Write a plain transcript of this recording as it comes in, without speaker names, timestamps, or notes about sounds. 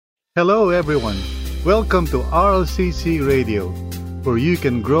Hello, everyone. Welcome to RLCC Radio, where you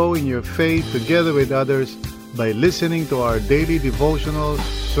can grow in your faith together with others by listening to our daily devotionals,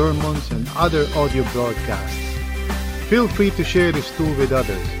 sermons, and other audio broadcasts. Feel free to share this tool with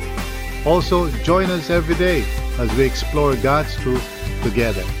others. Also, join us every day as we explore God's truth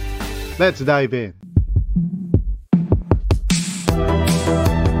together. Let's dive in.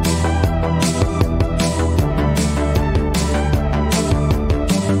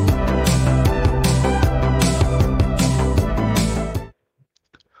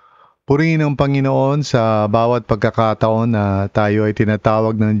 Purihin ang Panginoon sa bawat pagkakataon na tayo ay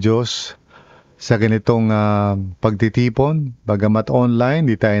tinatawag ng Diyos sa ganitong pagtitipon. Bagamat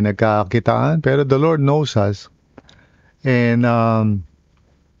online, di tayo nagkakakitaan, pero the Lord knows us. And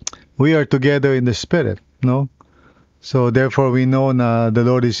we are together in the Spirit, no? So therefore we know na the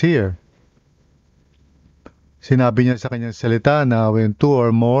Lord is here. Sinabi niya sa kanyang salita na when two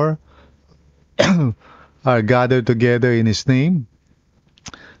or more are gathered together in His name,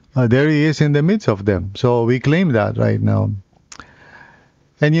 there He is in the midst of them. So we claim that right now.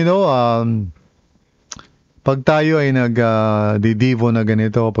 And pag tayo ay nag-didivo na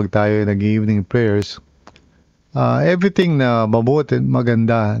ganito, pag tayo ay nag-evening prayers, everything na mabuti,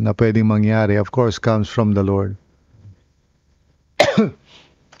 maganda na pwedeng mangyari, of course, comes from the Lord.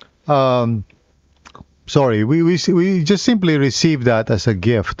 We just simply receive that as a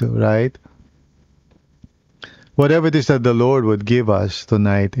gift, right? Whatever it is that the Lord would give us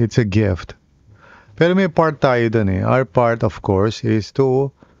tonight, it's a gift. Pero may part tayo dun eh. Our part, of course, is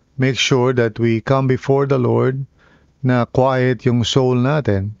to make sure that we come before the Lord na quiet yung soul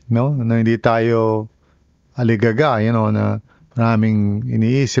natin, no? Na hindi tayo aligaga, na maraming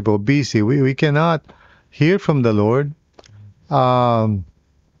iniisip o busy. We cannot hear from the Lord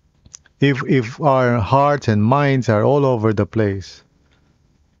if our hearts and minds are all over the place.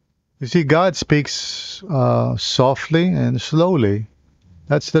 You see, God speaks softly and slowly.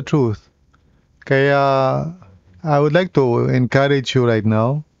 That's the truth. Kaya I would like to encourage you right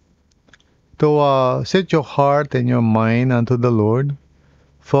now to set your heart and your mind unto the Lord.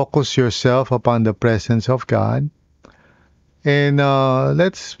 Focus yourself upon the presence of God. And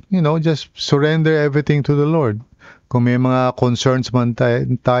let's, just surrender everything to the Lord. Kung may mga concerns man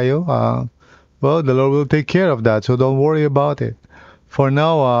tayo, well, the Lord will take care of that. So don't worry about it. For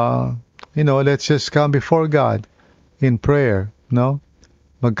now, let's just come before God in prayer, no?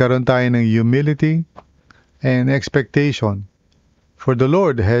 Magkaroon tayo ng humility and expectation. For the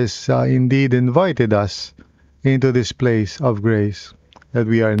Lord has indeed invited us into this place of grace that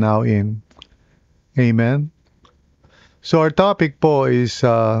we are now in. Amen? So our topic po is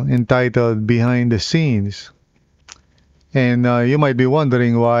entitled Behind the Scenes. And you might be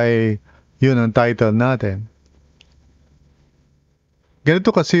wondering why yun ang title natin.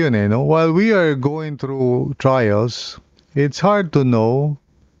 Ganito kasi yun no? While we are going through trials, it's hard to know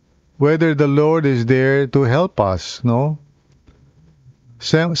whether the Lord is there to help us, no?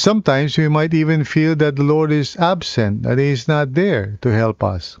 Sometimes we might even feel that the Lord is absent, that He is not there to help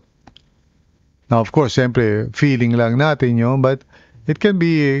us. Now, of course, siyempre, feeling lang natin yun, but it can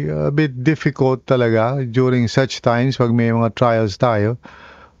be a bit difficult talaga during such times pag may mga trials tayo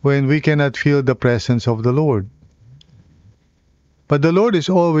when we cannot feel the presence of the Lord. But the Lord is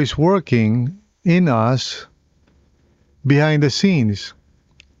always working in us behind the scenes.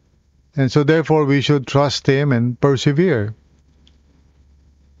 And so therefore we should trust Him and persevere.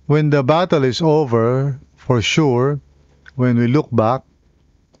 When the battle is over, for sure, when we look back,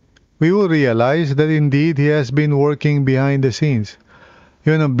 we will realize that indeed He has been working behind the scenes.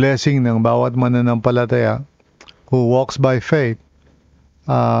 Yun ang blessing ng bawat mananampalataya who walks by faith.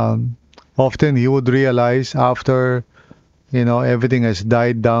 Often he would realize after everything has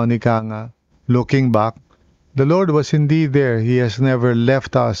died down, looking back, the Lord was indeed there. He has never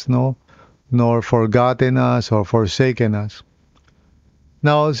left us, nor forgotten us or forsaken us.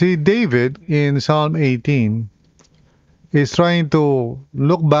 Now, see, David in Psalm 18 is trying to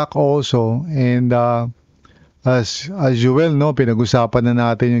look back also, and as you well know, pinag-usapan na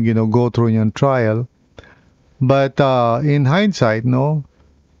natin yung go through yung trial. But in hindsight,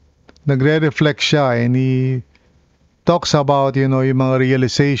 nagre-reflect siya and he talks about, yung mga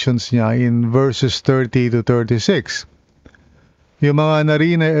realizations niya in verses 30 to 36. Yung mga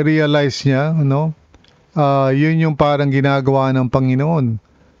na-realize niya, yun yung parang ginagawa ng Panginoon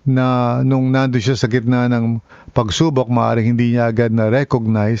na nung nandun siya sa gitna ng pagsubok, maaaring hindi niya agad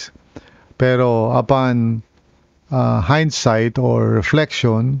na-recognize. Pero upon hindsight or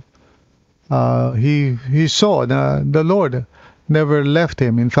reflection, he saw na the Lord never left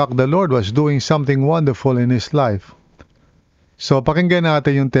him. In fact, the Lord was doing something wonderful in his life. So, pakinggan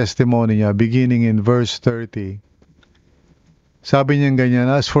natin yung testimony niya, beginning in verse 30. Sabi niya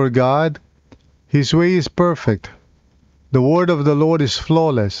ganyan, "As for God, His way is perfect. The word of the Lord is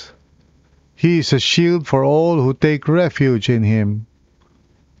flawless. He is a shield for all who take refuge in Him.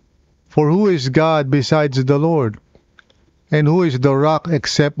 For who is God besides the Lord? And who is the rock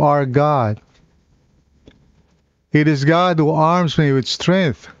except our God? It is God who arms me with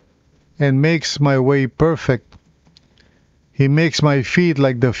strength and makes my way perfect. He makes my feet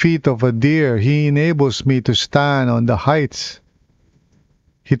like the feet of a deer. He enables me to stand on the heights.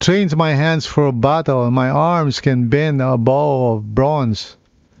 He trains my hands for battle, and my arms can bend a bow of bronze.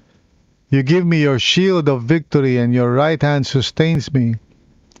 You give me your shield of victory, and your right hand sustains me.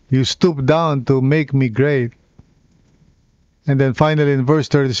 You stoop down to make me great." And then finally in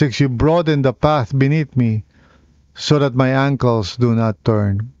verse 36, "You broaden the path beneath me, so that my ankles do not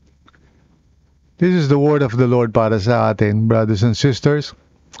turn." This is the word of the Lord para sa atin, brothers and sisters.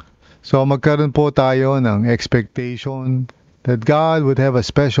 So magkaroon po tayo ng expectation that God would have a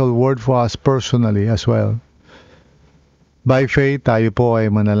special word for us personally as well. By faith, tayo po ay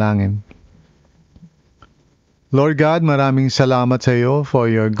manalangin. Lord God, maraming salamat sa iyo for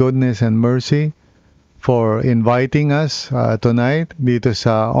your goodness and mercy, for inviting us tonight dito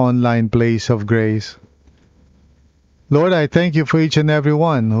sa online place of grace. Lord, I thank you for each and every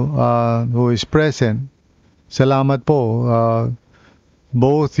one who is present. Salamat po.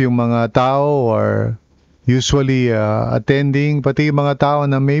 Both yung mga tao or usually attending, pati yung mga tao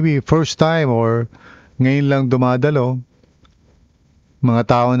na maybe first time or ngayon lang dumadalo. Mga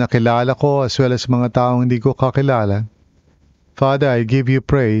tao na kilala ko as well as mga tao hindi ko kakilala. Father, I give you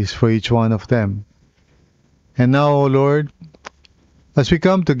praise for each one of them. And now, O Lord, as we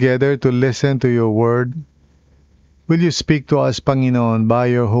come together to listen to your word, will you speak to us, Panginoon, by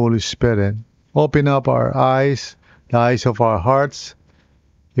your Holy Spirit? Open up our eyes, the eyes of our hearts.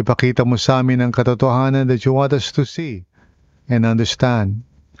 Ipakita mo sa amin ang katotohanan that you want us to see and understand.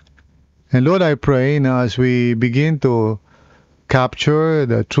 And Lord, I pray na as we begin to capture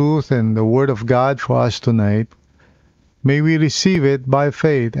the truth and the Word of God for us tonight, may we receive it by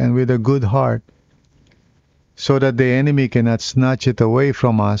faith and with a good heart, so that the enemy cannot snatch it away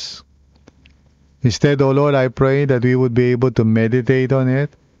from us. Instead, O Lord, I pray that we would be able to meditate on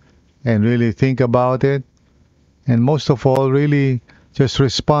it and really think about it, and most of all, really just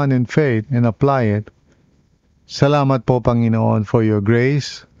respond in faith and apply it. Salamat po, Panginoon, for your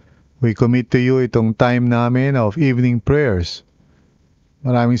grace. We commit to you itong time namin of evening prayers.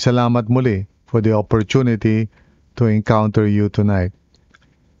 Maraming salamat muli for the opportunity to encounter you tonight.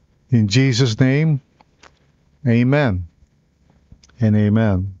 In Jesus' name, amen and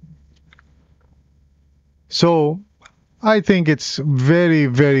amen. So, I think it's very,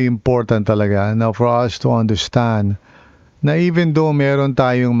 very important talaga now for us to understand na even though meron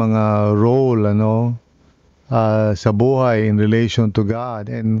tayong mga role sa buhay in relation to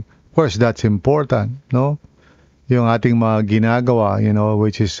God, and of course that's important, no? Yung ating mga ginagawa,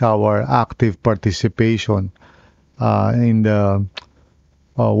 which is our active participation in the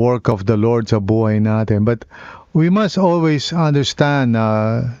work of the Lord sa buhay natin. But we must always understand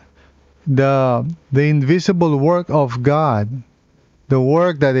the invisible work of God, the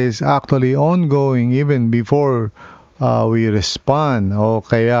work that is actually ongoing even before we respond o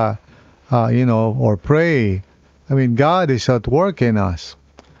kaya or pray. I mean, God is at work in us.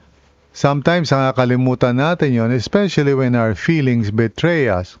 Sometimes nakakalimutan natin yon, especially when our feelings betray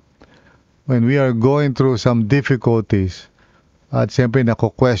us, when we are going through some difficulties. At siyempre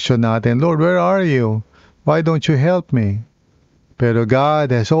nako-question natin, "Lord, where are you? Why don't you help me?" Pero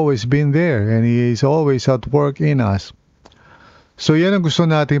God has always been there and He is always at work in us. So yan ang gusto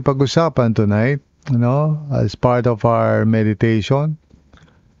natin pag-usapan tonight, as part of our meditation.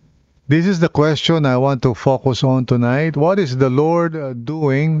 This is the question I want to focus on tonight. What is the Lord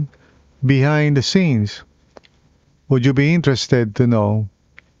doing behind the scenes? Would you be interested to know?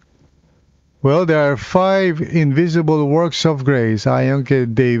 Well, there are 5 invisible works of grace. Ayon kay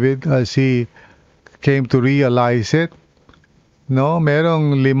David, as he came to realize it,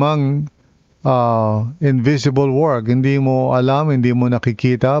 merong 5 invisible work. Hindi mo alam, hindi mo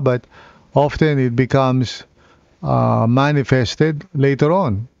nakikita, but often it becomes manifested later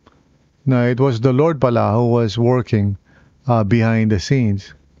on. No, it was the Lord pala who was working behind the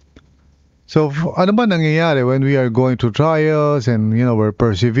scenes. So, ano ba nangyayari when we are going through trials and, we're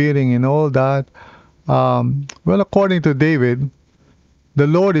persevering in all that? Well, according to David,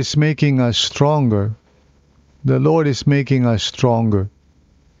 the Lord is making us stronger. The Lord is making us stronger.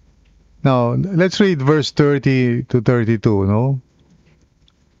 Now, let's read verse 30 to 32, no?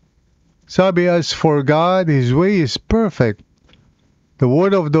 Sabi, as for God, His way is perfect. The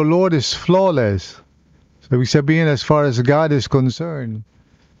word of the Lord is flawless. So, ibig sabihin, as far as God is concerned,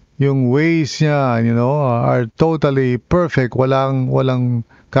 yung ways niya, are totally perfect. Walang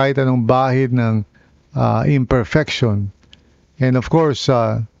kahit anong bahid ng imperfection. And of course,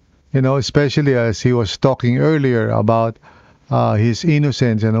 especially as he was talking earlier about his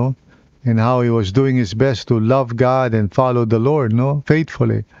innocence, and how he was doing his best to love God and follow the Lord,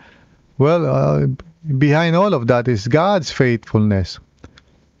 faithfully. Well, behind all of that is God's faithfulness.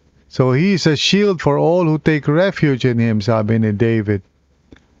 So he is a shield for all who take refuge in him, sabi ni David.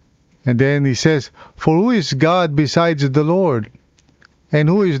 And then he says, for who is God besides the Lord? And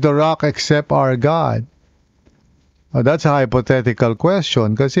who is the rock except our God? That's a hypothetical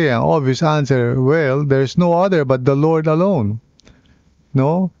question kasi ang obvious answer, well, there's no other but the Lord alone.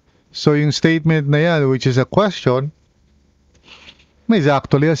 No? So yung statement na yan, which is a question, is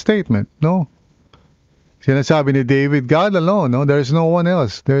actually a statement, no? Sinasabi ni David, God alone, no? There's no one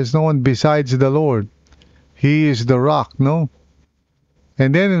else. There's no one besides the Lord. He is the rock, no?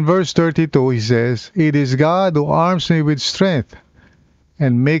 And then in verse 32, he says, it is God who arms me with strength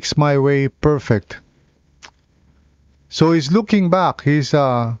and makes my way perfect. So he's looking back. He's,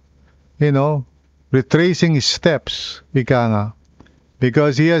 retracing his steps, ika nga.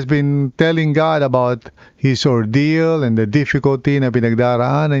 Because he has been telling God about his ordeal and the difficulty na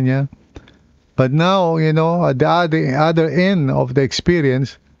pinagdaraanan niya. But now, at the other end of the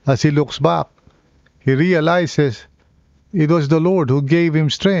experience, as he looks back, he realizes it was the Lord who gave him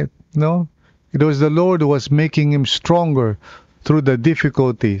strength, no? It was the Lord who was making him stronger through the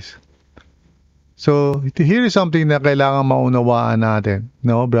difficulties. So, here is something na kailangan maunawaan natin,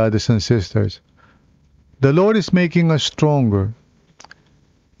 no, brothers and sisters. The Lord is making us stronger.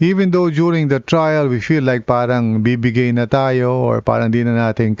 Even though during the trial, we feel like parang bibigay na tayo or parang di na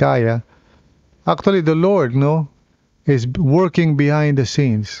natin kaya, actually, the Lord, is working behind the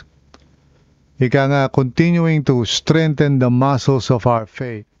scenes. Ika nga, continuing to strengthen the muscles of our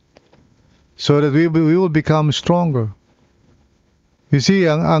faith so that we will become stronger. You see,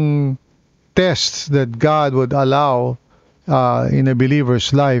 ang tests that God would allow in a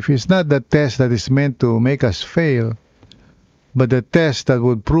believer's life is not the test that is meant to make us fail, but the test that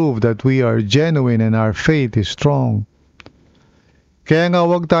would prove that we are genuine and our faith is strong. Kaya nga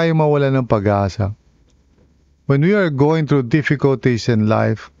huwag tayo mawala ng pag-asa. When we are going through difficulties in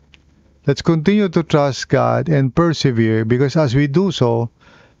life, let's continue to trust God and persevere because as we do so,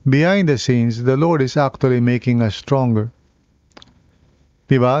 behind the scenes, the Lord is actually making us stronger.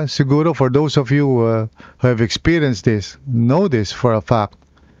 Diba? Siguro for those of you who have experienced this, know this for a fact,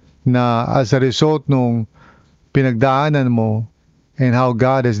 na as a result nung pinagdaanan mo and how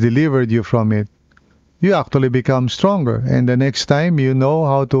God has delivered you from it, you actually become stronger. And the next time, you know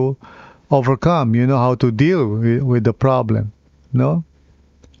how to overcome, you know how to deal with the problem. No?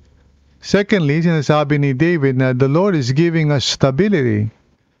 Secondly, sinasabi ni David na the Lord is giving us stability.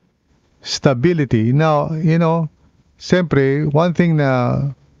 Stability. Now, siyempre, one thing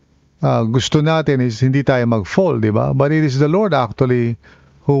na gusto natin is hindi tayo mag-fall, di ba? But it is the Lord actually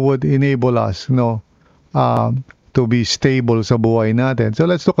who would enable us, to be stable sa buhay natin. So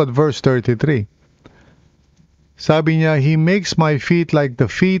let's look at verse 33. Sabi niya, He makes my feet like the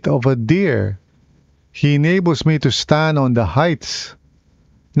feet of a deer. He enables me to stand on the heights.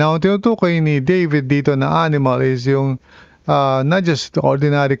 Now, ang tinutukoy ni David dito na animal is yung not just the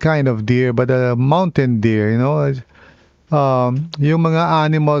ordinary kind of deer, but a mountain deer, yung mga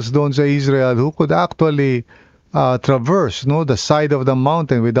animals doon sa Israel who could actually traverse the side of the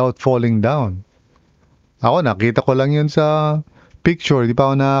mountain without falling down. Ako, nakita ko lang yun sa picture. Di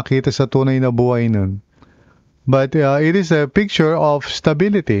pa ako nakakita sa tunay na buhay nun. But it is a picture of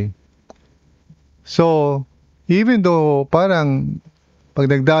stability. So, even though parang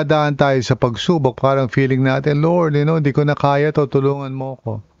pag nagdadaan tayo sa pagsubok, parang feeling natin, Lord, di ko na kaya to, tulungan mo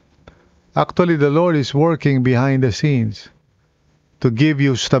ko. Actually, the Lord is working behind the scenes to give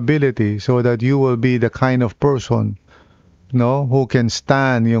you stability so that you will be the kind of person who can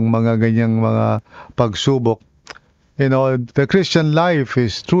stand yung mga ganyang mga pagsubok. The Christian life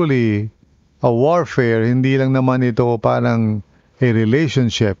is truly a warfare. Hindi lang naman ito parang a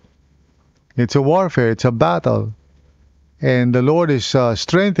relationship. It's a warfare. It's a battle. And the Lord is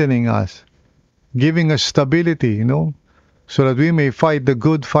strengthening us, giving us stability, so that we may fight the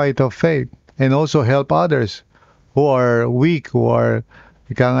good fight of faith and also help others who are weak, who are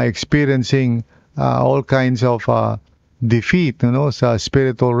experiencing all kinds of defeat, sa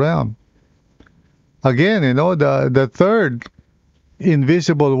spiritual realm. Again, the third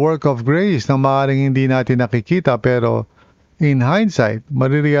invisible work of grace na maaaring hindi natin nakikita, pero in hindsight,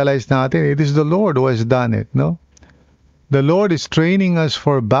 marirealize natin, it is the Lord who has done it, The Lord is training us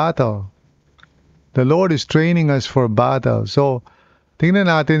for battle. The Lord is training us for battle. So,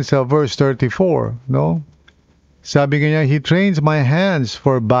 tingnan natin sa verse 34, no? Sabi niya, He trains my hands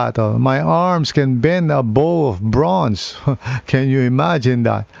for battle. My arms can bend a bow of bronze. Can you imagine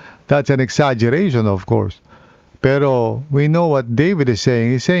that? That's an exaggeration, of course. Pero we know what David is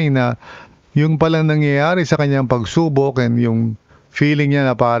saying. He's saying na yung palang nangyayari sa kanyang pagsubok and yung feeling niya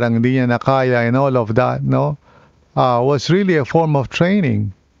na parang hindi niya nakaya and all of that, no? Was really a form of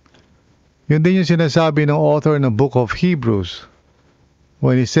training. Yun din yung sinasabi ng author ng Book of Hebrews.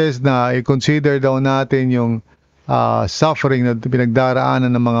 When he says na i-consider daw natin yung suffering na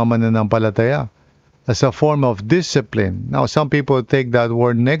pinagdaraanan ng mga mananampalataya as a form of discipline. Now, some people take that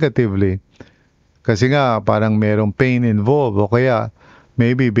word negatively kasi nga parang merong pain involved o kaya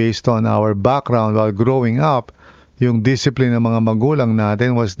maybe based on our background while growing up, yung discipline ng mga magulang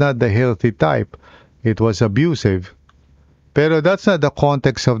natin was not the healthy type. It was abusive. Pero that's not the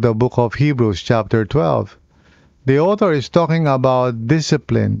context of the book of Hebrews chapter 12. The author is talking about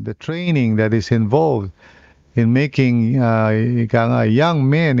discipline, the training that is involved in making young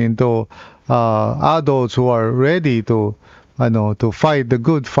men into adults who are ready to fight the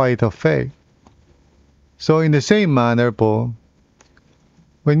good fight of faith. So in the same manner po,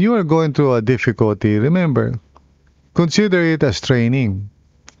 when you are going through a difficulty, remember, consider it as training.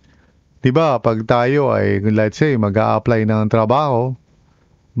 Diba, pag tayo ay, let's say, mag-a-apply ng trabaho,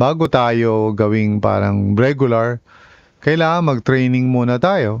 bago tayo gawing parang regular, kailangan mag-training muna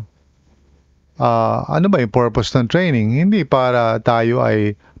tayo. Ano ba yung purpose ng training? Hindi para tayo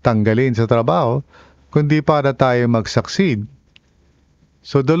ay tanggalin sa trabaho, kundi para tayo mag-succeed.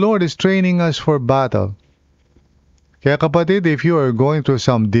 So the Lord is training us for battle. Kaya kapatid, if you are going through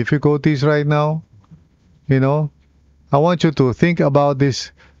some difficulties right now, I want you to think about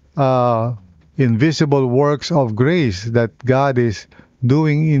this invisible works of grace that God is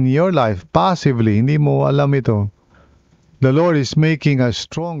doing in your life passively. Hindi mo alam ito. The Lord is making us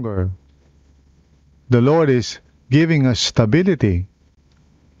stronger. The Lord is giving us stability.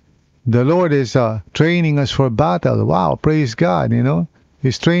 The Lord is training us for battle. Wow, praise God,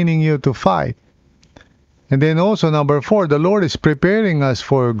 He's training you to fight. And then also number 4, the Lord is preparing us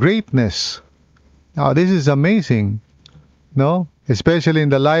for greatness. Now, this is amazing, no? Especially in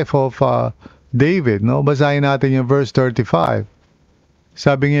the life of David, no? Basahin natin yung verse 35.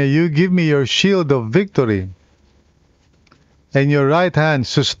 Sabi niya, you give me your shield of victory, and your right hand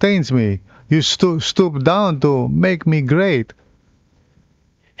sustains me. You stoop down to make me great.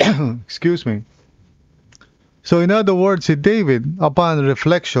 Excuse me. So in other words, si David, upon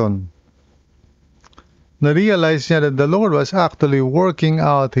reflection, na-realize niya that the Lord was actually working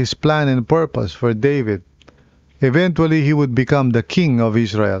out His plan and purpose for David. Eventually, he would become the king of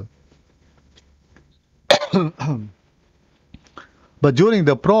Israel. But during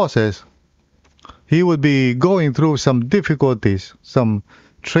the process, he would be going through some difficulties, some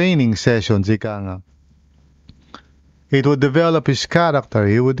training sessions, ika nga. It would develop his character.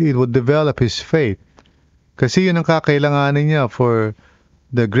 It would develop his faith. Kasi yun ang kakailanganin niya for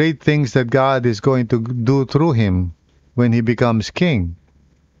the great things that God is going to do through him when he becomes king.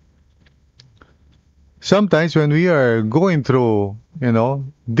 Sometimes when we are going through,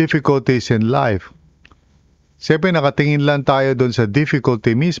 difficulties in life, siyempre nakatingin lang tayo doon sa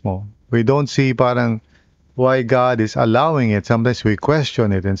difficulty mismo. We don't see parang why God is allowing it. Sometimes we question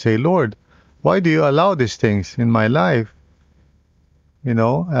it and say, Lord, why do you allow these things in my life?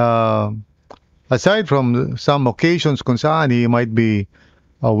 Aside from some occasions kung saan He might be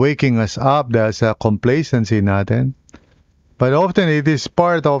waking us up dahil sa complacency natin, but often it is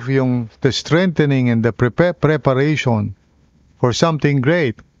part of the strengthening and the preparation for something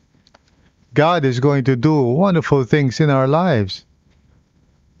great. God is going to do wonderful things in our lives.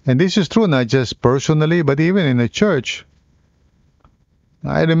 And this is true not just personally, but even in the church.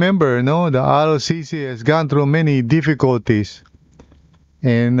 I remember, the RLCC has gone through many difficulties.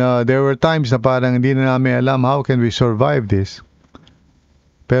 And there were times na parang hindi na namin alam how can we survive this.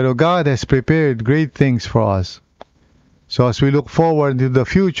 Pero God has prepared great things for us. So as we look forward to the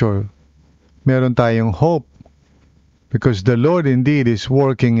future, meron tayong hope because the Lord indeed is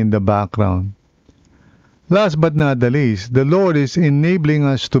working in the background. Last but not the least, the Lord is enabling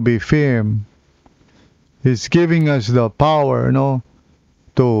us to be firm. He's giving us the power,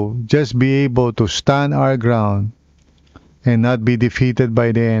 to just be able to stand our ground and not be defeated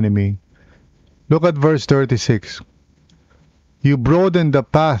by the enemy. Look at verse 36. You broaden the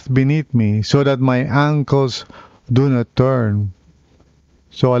path beneath me so that my ankles do not turn.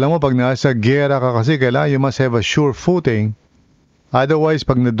 So alam mo, pag nasa gera ka kasi, kailangan you must have a sure footing. Otherwise,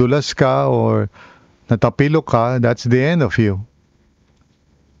 pag nadulas ka or natapilok ka, that's the end of you.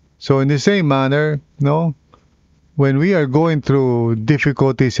 So in the same manner, no, when we are going through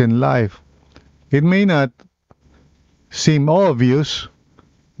difficulties in life, it may not seem obvious.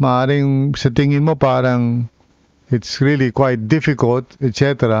 Maaring sa tingin mo parang it's really quite difficult,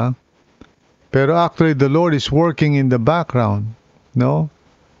 etc. Pero actually, the Lord is working in the background, no?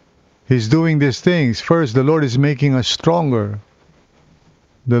 He's doing these things. First, the Lord is making us stronger.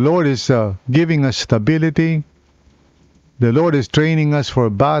 The Lord is giving us stability. The Lord is training us for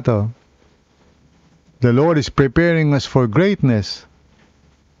battle. The Lord is preparing us for greatness.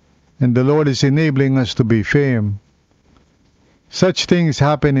 And the Lord is enabling us to be firm. Such things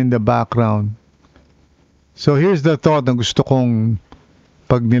happen in the background. So here's the thought na gusto kong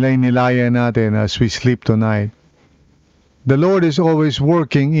pagnilay-nilayan natin as we sleep tonight. The Lord is always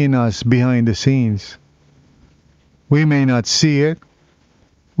working in us behind the scenes. We may not see it.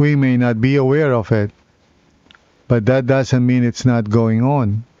 We may not be aware of it. But that doesn't mean it's not going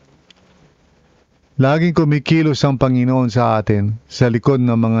on. Laging kumikilos ang Panginoon sa atin sa likod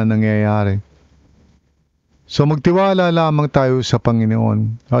ng mga nangyayari. So magtiwala lamang tayo sa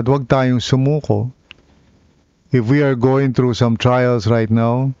Panginoon at huwag tayong sumuko. If we are going through some trials right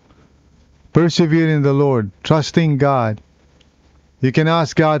now, persevere in the Lord, trusting God. You can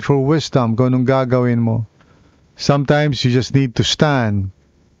ask God for wisdom kung anong gagawin mo. Sometimes you just need to stand.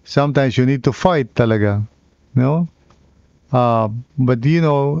 Sometimes you need to fight talaga. No? But you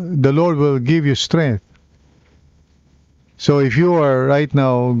know, the Lord will give you strength. So if you are right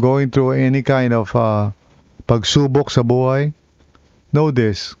now going through any kind of pagsubok sa buhay, know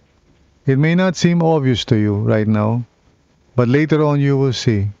this. It may not seem obvious to you right now, but later on you will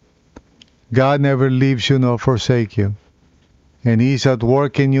see. God never leaves you nor forsake you. And He's at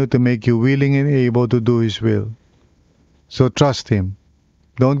work in you to make you willing and able to do His will. So trust Him.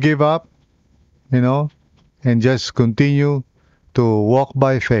 Don't give up, and just continue to walk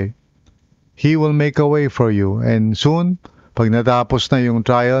by faith. He will make a way for you. And soon, pag natapos na yung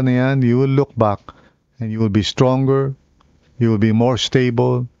trial na yan, you will look back and you will be stronger. You will be more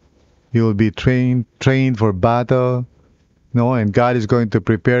stable. You will be trained for battle. And God is going to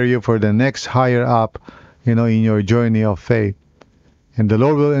prepare you for the next higher up, in your journey of faith. And the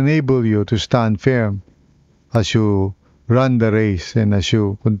Lord will enable you to stand firm as you run the race and as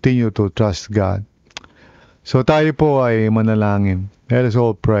you continue to trust God. So tayo po ay manalangin. Let us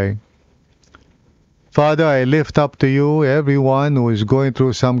all pray. Father, I lift up to you everyone who is going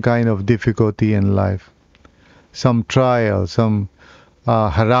through some kind of difficulty in life. Some trial, some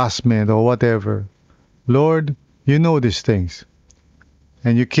harassment or whatever. Lord, you know these things.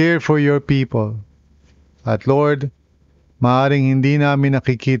 And you care for your people. At Lord, maaring hindi namin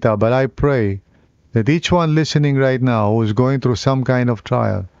nakikita, but I pray that each one listening right now who is going through some kind of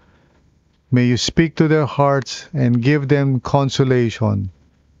trial, may you speak to their hearts and give them consolation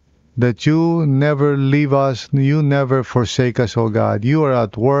that you never leave us, you never forsake us, O God. You are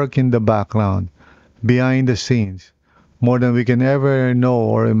at work in the background, behind the scenes, more than we can ever know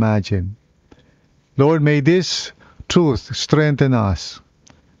or imagine. Lord, may this truth strengthen us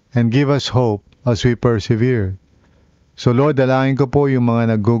and give us hope as we persevere. So Lord, dalangin ko po yung mga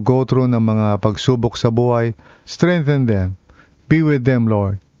nag-go through ng mga pagsubok sa buhay, strengthen them. Be with them,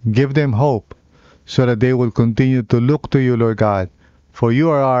 Lord. Give them hope so that they will continue to look to you, Lord God, for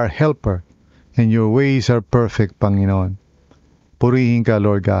you are our helper and your ways are perfect, Panginoon. Purihin ka,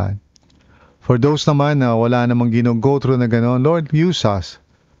 Lord God. For those naman na wala namang go through na gano'n, Lord, use us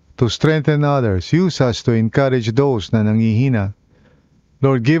to strengthen others. Use us to encourage those na nangihina.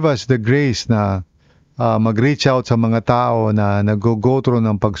 Lord, give us the grace na mag-reach out sa mga tao na nag-go through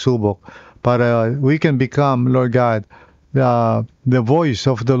ng pagsubok para we can become, Lord God, the voice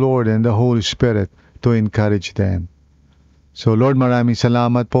of the Lord and the Holy Spirit to encourage them. So Lord, maraming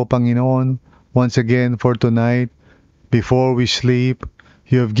salamat po, Panginoon, once again for tonight. Before we sleep,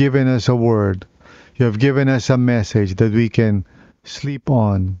 you have given us a word. You have given us a message that we can sleep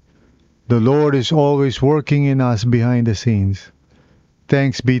on. The Lord is always working in us behind the scenes.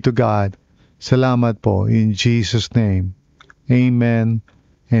 Thanks be to God. Salamat po in Jesus' name. Amen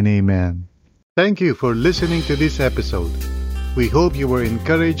and amen. Thank you for listening to this episode. We hope you were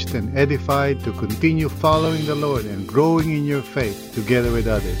encouraged and edified to continue following the Lord and growing in your faith together with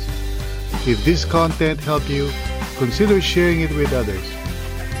others. If this content helped you, consider sharing it with others.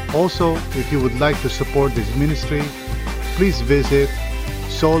 Also, if you would like to support this ministry, please visit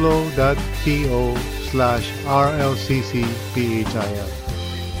solo.to/RLCCPHIL.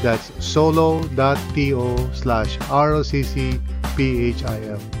 That's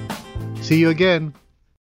solo.to/RLCCPHIL. See you again.